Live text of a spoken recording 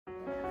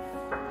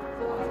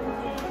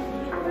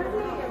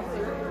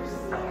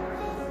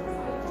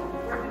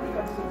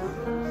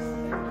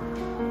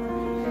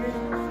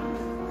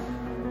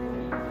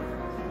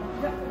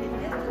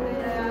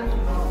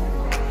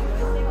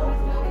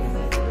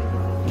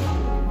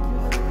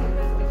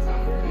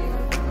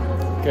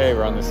Okay,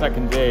 we're on the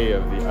second day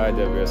of the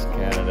IWS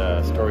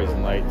Canada Stories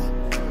and Light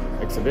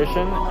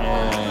exhibition,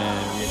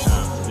 and we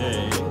have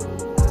today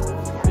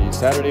the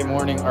Saturday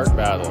morning art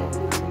battle.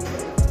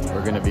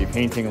 We're going to be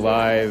painting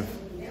live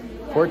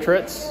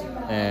portraits,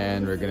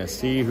 and we're going to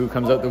see who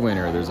comes out the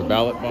winner. There's a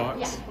ballot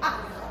box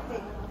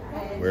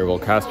where we'll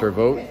cast our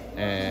vote,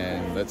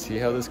 and let's see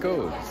how this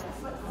goes.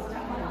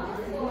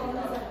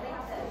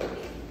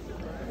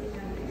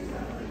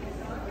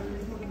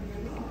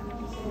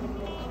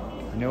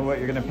 You know what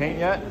you're going to paint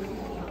yet?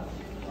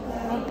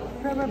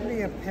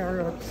 Probably a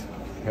parrot.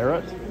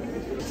 Parrot?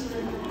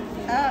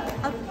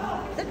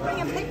 I did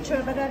bring a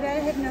picture, but I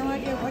have no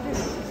idea what it is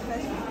supposed to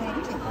be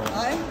painting.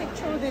 I'm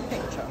picture the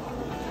picture.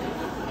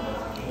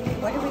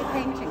 What are we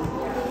painting?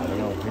 I don't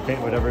know. We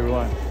paint whatever we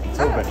want. It's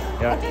open.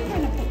 Yeah. I did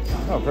bring a picture.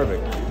 Oh,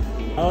 perfect.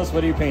 Alice,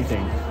 what are you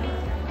painting?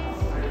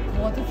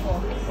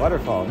 Waterfall.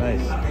 Waterfall,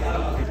 nice.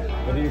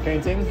 What are you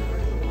painting?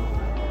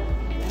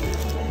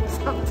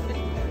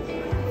 Something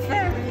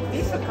very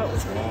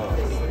difficult. Wow.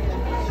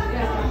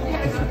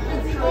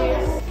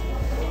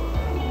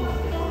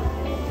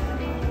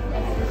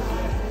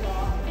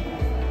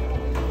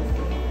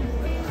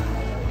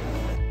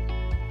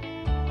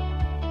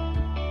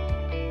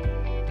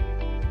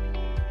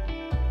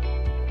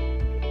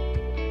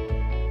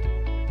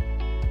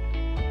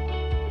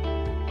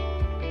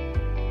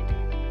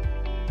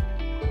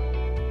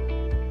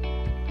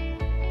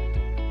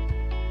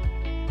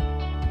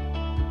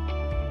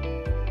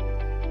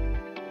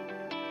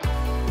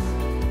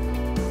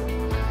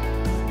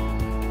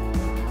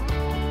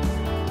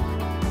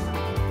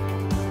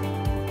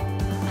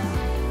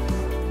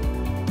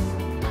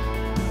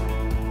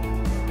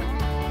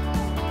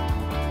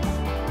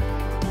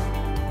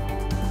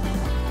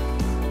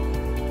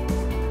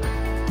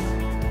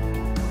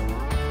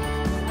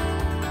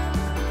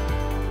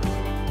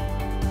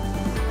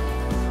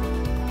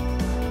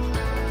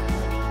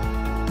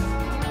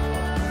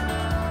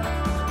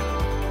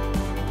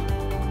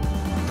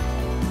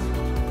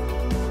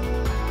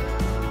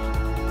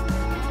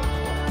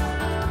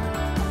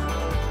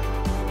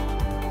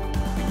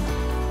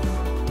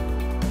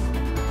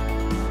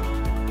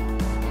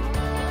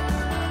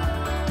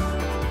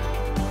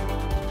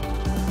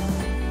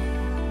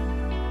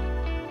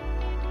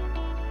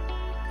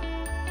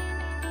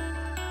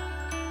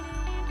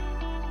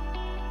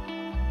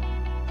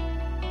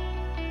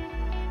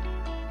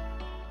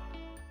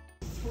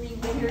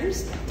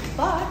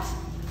 But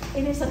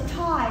it is a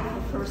tie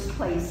for first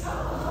place.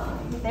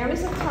 There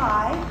is a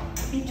tie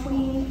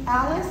between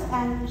Alice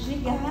and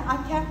Jigan. I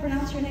can't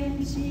pronounce your name.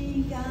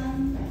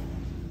 Jigan.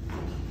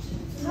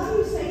 How do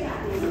you say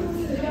that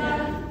name?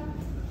 Jigan.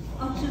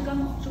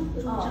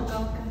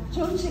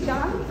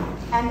 Jigan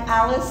and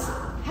Alice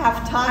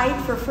have tied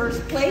for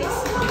first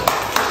place.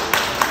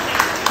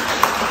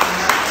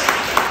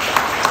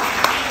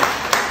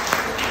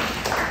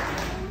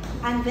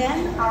 And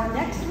then our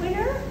next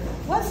winner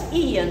was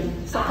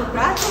Ian. So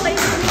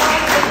congratulations.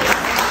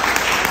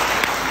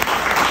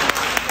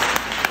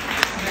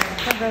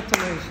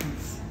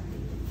 Congratulations.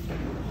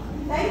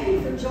 Thank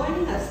you for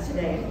joining us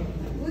today.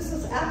 This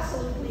was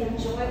absolutely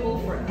enjoyable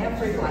for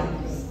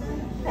everyone.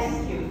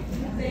 Thank you.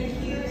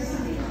 Thank you.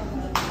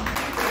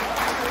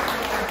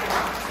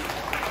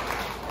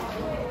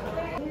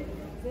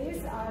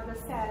 These are the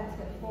set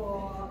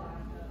for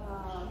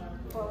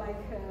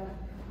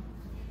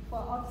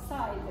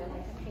outside,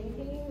 like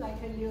painting, like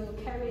you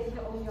carry it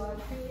on your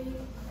tree,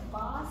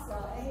 bus,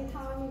 or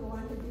anytime you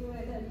want to do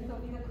it a little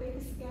bit of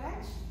quick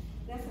sketch.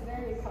 That's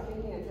very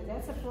convenient.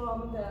 That's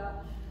from the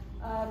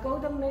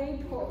Golden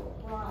Maple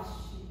Brush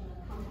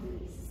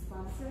company's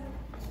sponsor.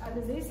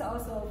 And this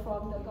also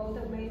from the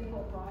Golden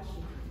Maple Brush.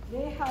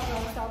 They have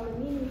some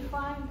mini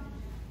fine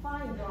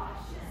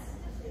brushes,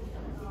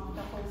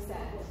 the whole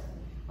set.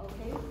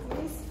 Okay,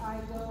 this I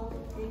go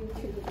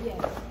into the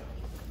end.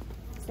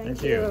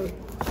 Thank you.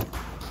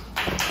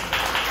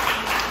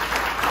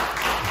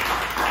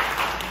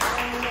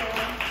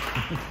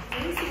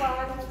 This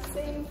one,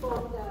 same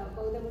from the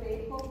Golden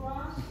Maple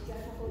Brush,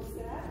 that's a whole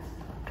set.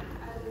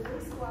 And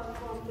this one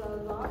from the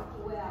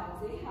Rockwell,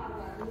 they have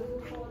a new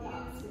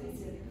product,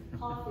 it's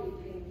coffee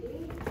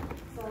painting.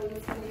 So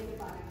it's made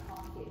by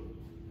coffee.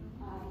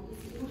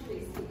 It's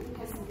interesting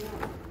because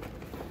milk.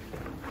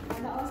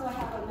 And I also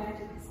have a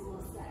magic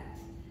small set.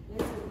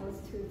 This goes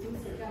to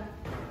Jessica.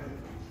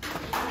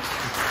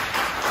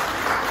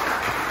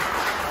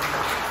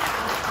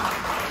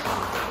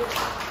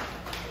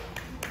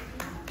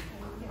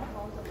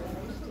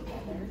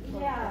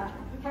 Yeah.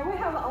 Can we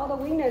have all the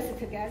winners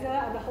together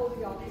and hold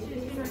your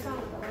pieces?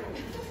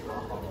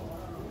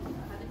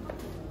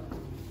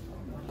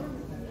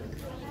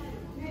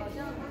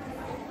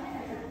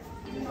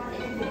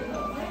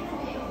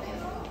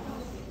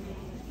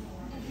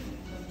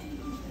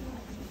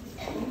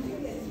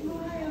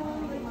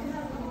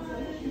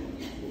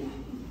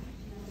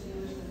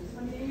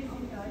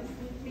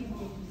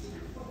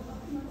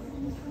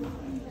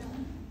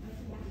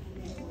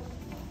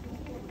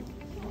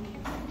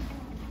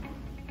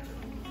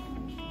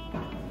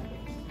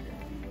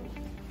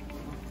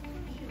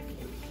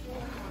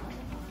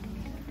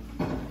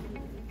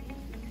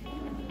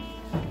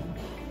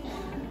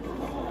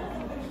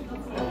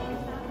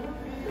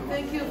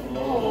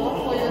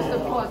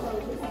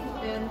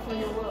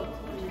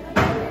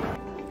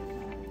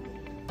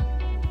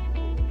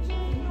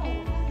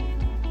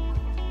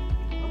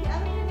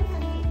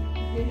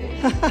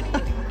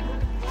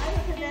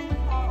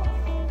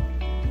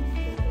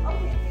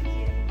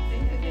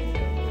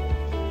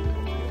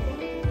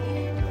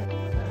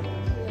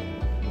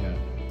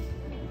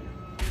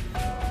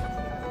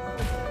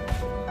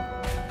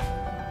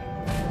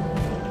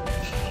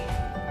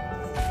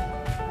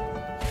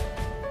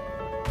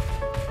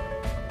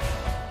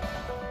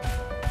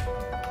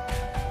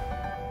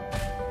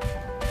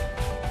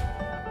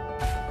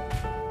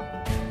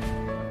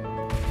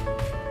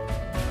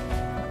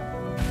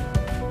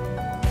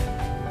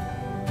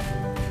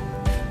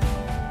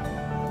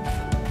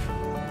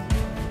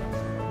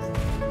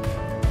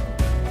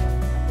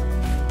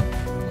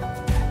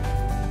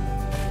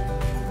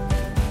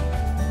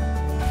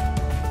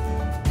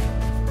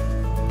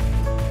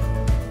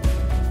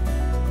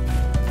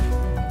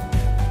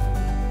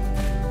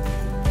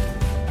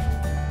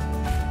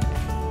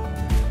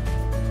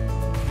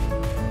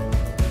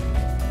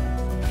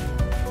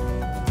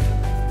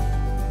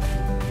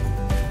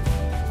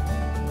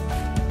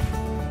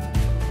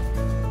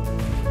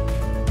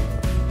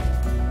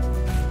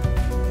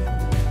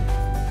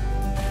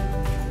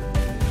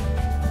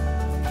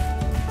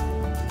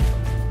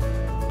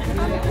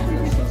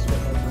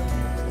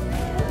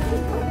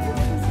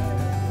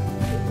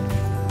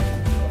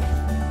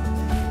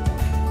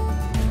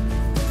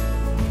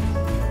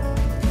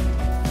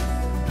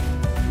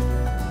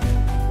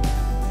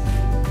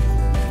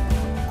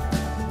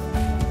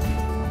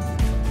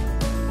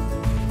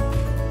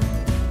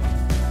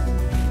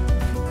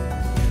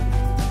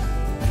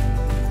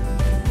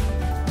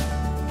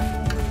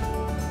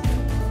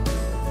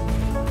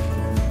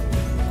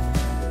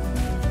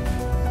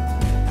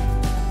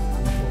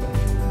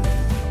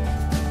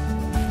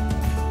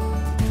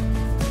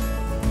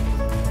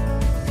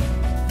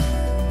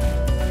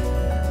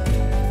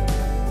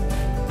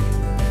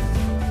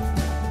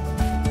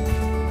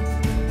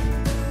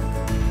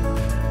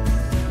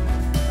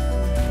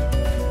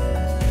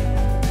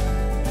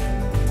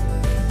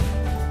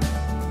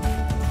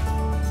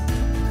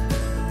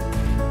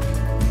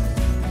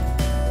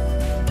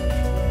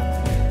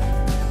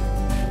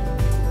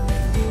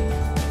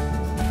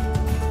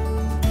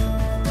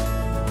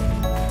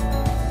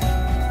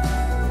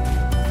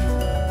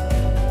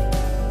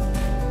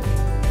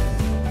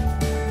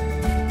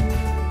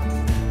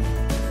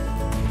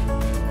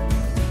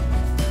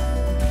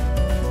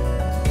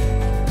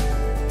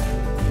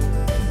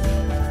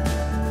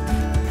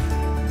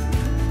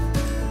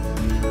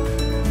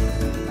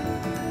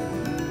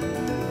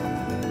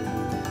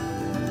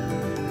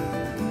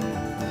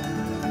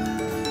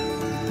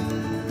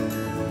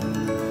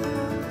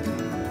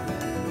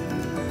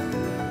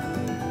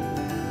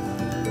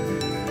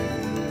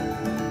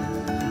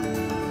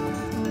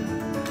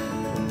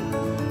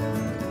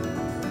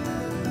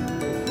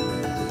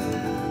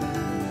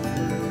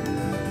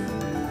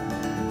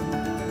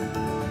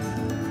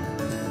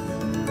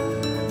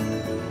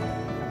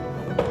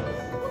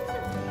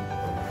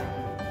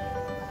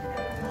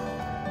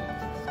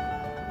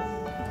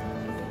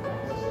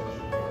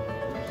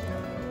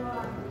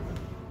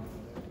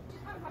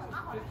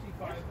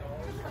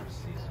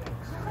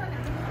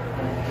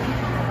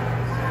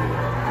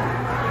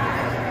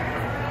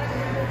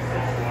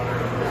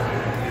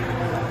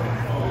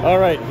 All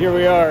right, here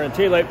we are in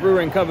Taillight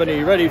Brewing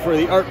Company, ready for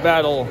the art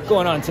battle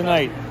going on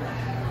tonight.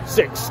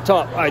 6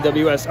 top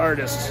IWS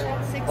artists,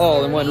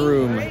 all in one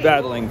room,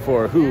 battling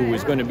for who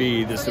is going to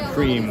be the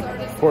supreme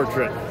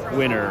portrait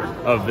winner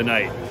of the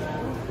night.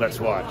 Let's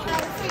watch.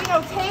 So, you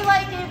know,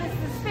 Taillight gave us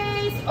the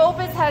space.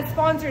 Opus has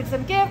sponsored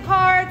some gift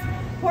cards.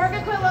 Port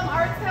Coquitlam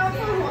Arts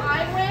Council, who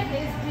I'm with,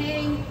 is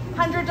paying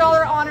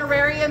 $100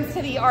 honorariums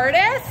to the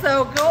artists.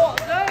 So go,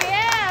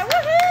 yeah,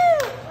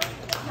 woohoo!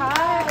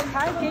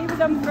 I gave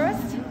them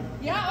first.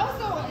 Yeah,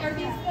 also, are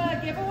these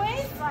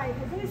giveaways? Right,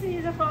 this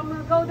is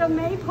from Golden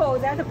Maple,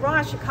 that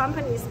brush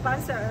company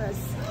sponsors us.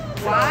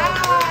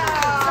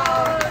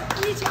 Wow!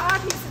 So each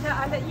artist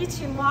and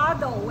each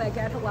model will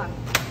get one.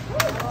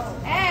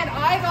 And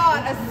I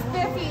got a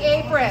spiffy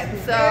apron,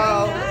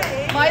 so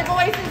my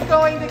voice is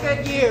going to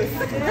good use.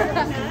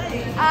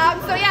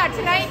 So yeah,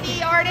 tonight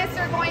the artists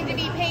are going to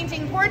be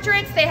painting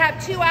portraits. They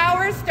have 2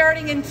 hours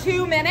starting in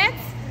 2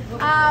 minutes.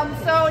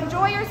 So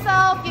enjoy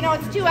yourself, you know,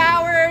 it's 2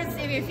 hours.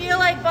 If you feel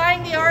like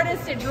buying the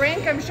artist a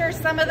drink, I'm sure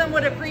some of them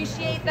would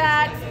appreciate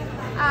that.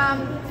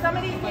 Some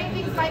of these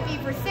paintings might be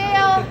for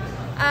sale.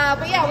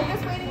 But yeah, we're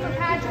just waiting for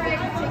Patrick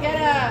to get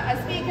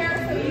a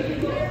speaker so you can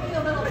hear me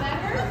a little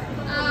better.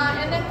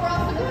 And then we're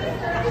also going to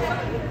start a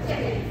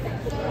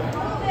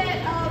little bit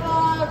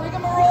of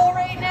rigmarole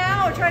right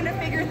now. We're trying to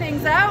figure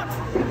things out.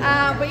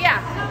 But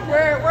yeah,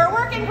 we're a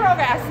work in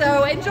progress,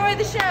 so enjoy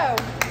the show.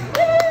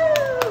 Woo!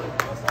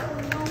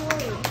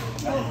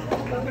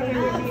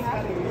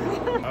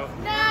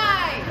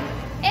 9,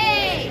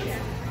 8,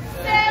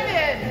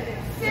 7,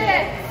 6,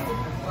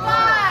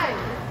 5,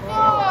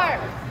 4,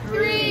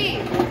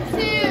 3,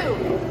 2,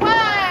 1.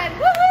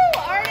 Woohoo!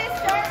 Artists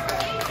start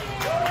painting.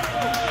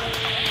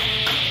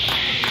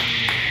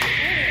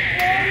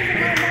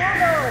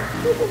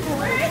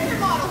 Where is your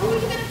model? Who are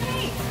you going to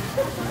paint?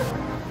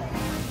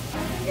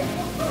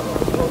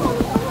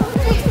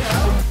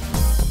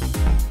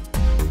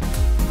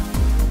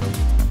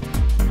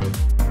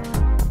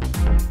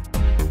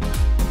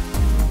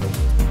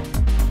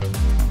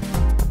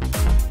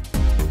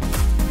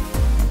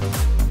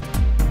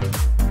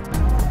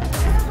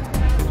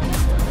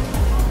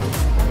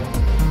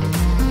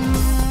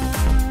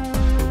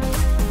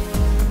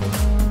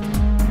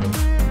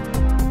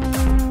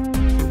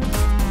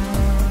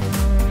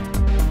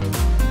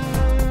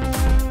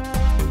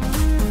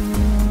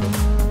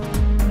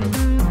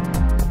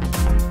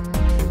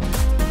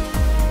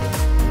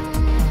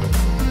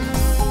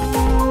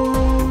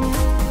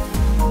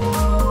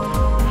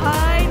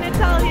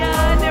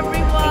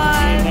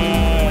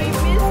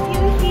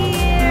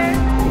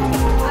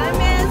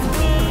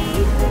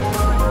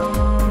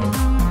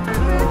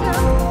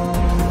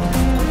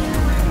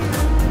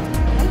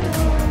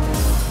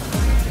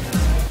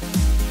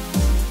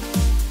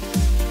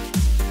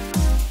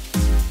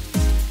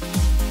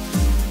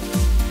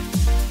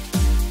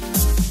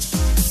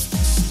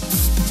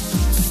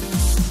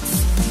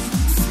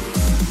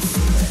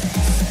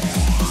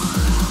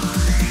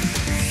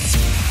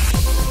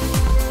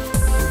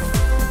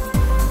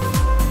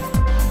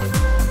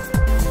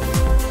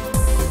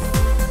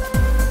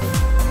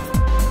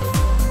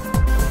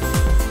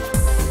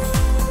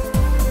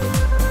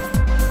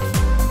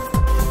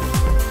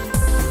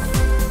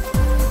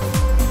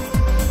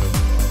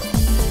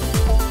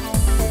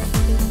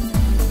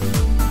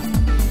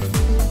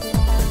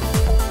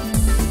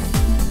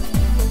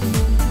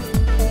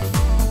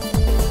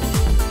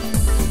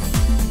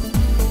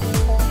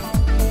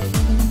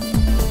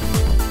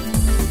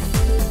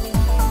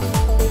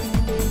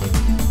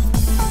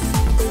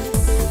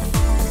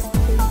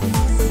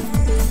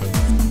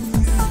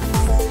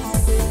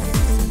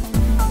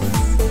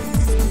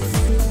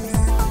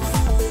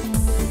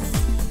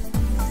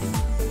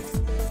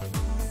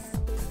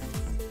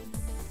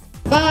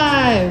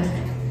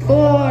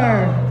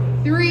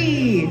 4,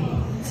 3,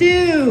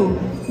 2,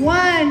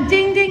 1.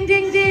 Ding, ding,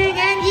 ding, ding.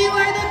 And you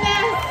are the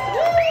best.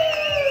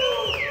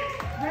 Woo!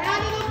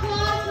 Round of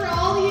applause for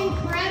all the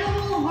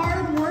incredible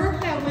hard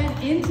work that went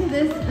into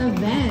this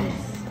event.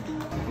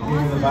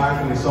 In the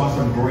back, and we saw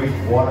some great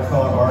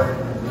watercolor art.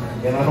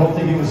 And I don't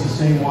think it was the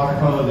same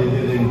watercolor they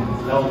did in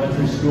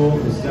elementary school.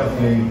 It's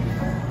definitely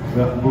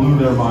blew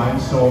their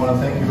minds. So I want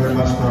to thank you very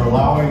much for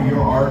allowing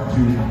your art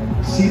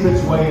to seep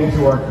its way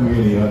into our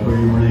community. We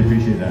really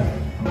appreciate that.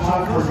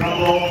 Time for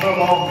drum roll, come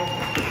on.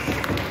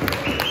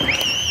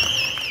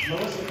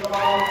 Melissa, come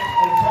on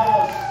and tell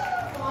us.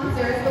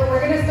 Sponsors, but we're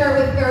going to start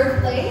with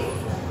 3rd place.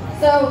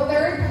 So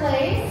 3rd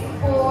place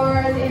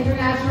for the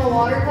International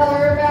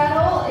Watercolor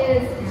Battle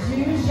is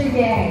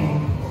Gang.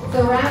 So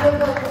round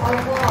of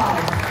applause.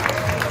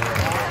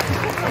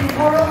 And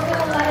Coral's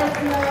going to let us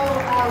know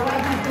what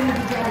he's going to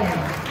be getting.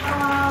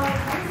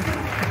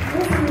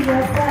 This is a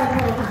set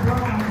of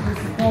bronze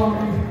from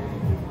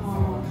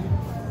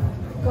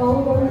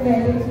golden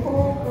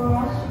medical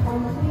brush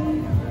company.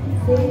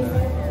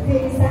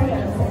 They sent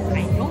us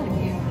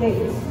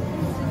dates.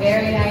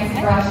 Very nice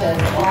brushes.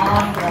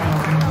 Awesome.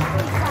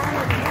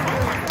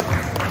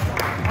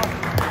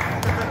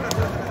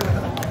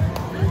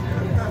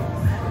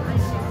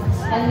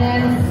 And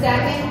then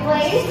 2nd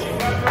place.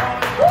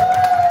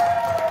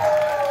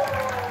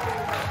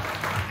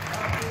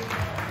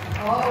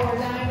 Oh, we're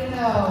dying to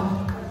know.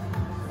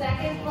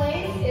 2nd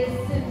place is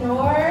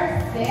Senor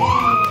Singh.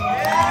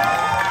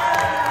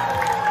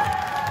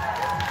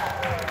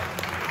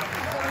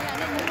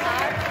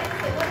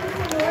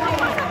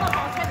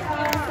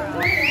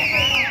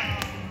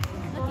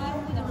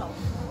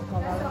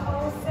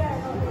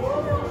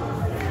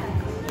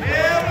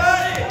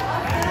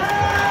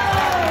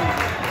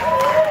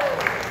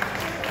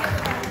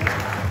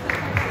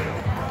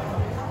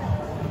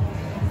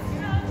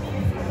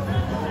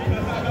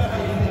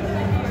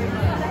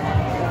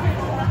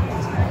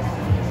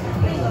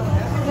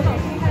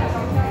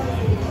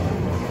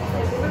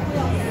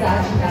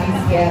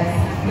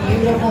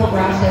 Beautiful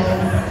brushes.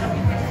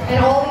 And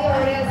all the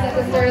artists at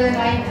the start of the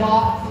night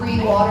got free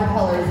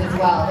watercolors as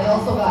well. They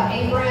also got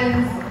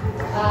aprons,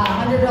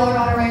 $100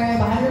 honorarium,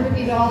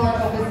 $150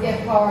 Opus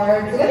gift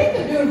cards. So I think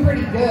they're doing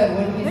pretty good,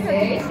 wouldn't you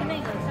say?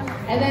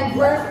 And then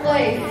 1st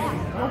place,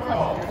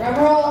 drum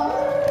roll.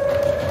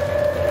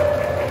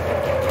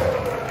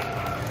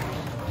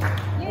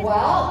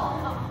 Well,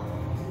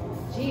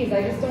 geez, I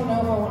just don't know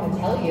if I want to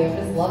tell you. I'm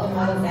just loving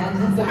all this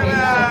anticipation.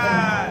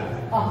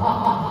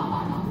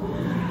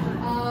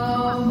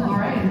 All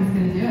right, who's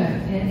going to do it?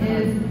 It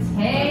is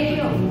Tay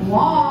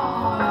Wong.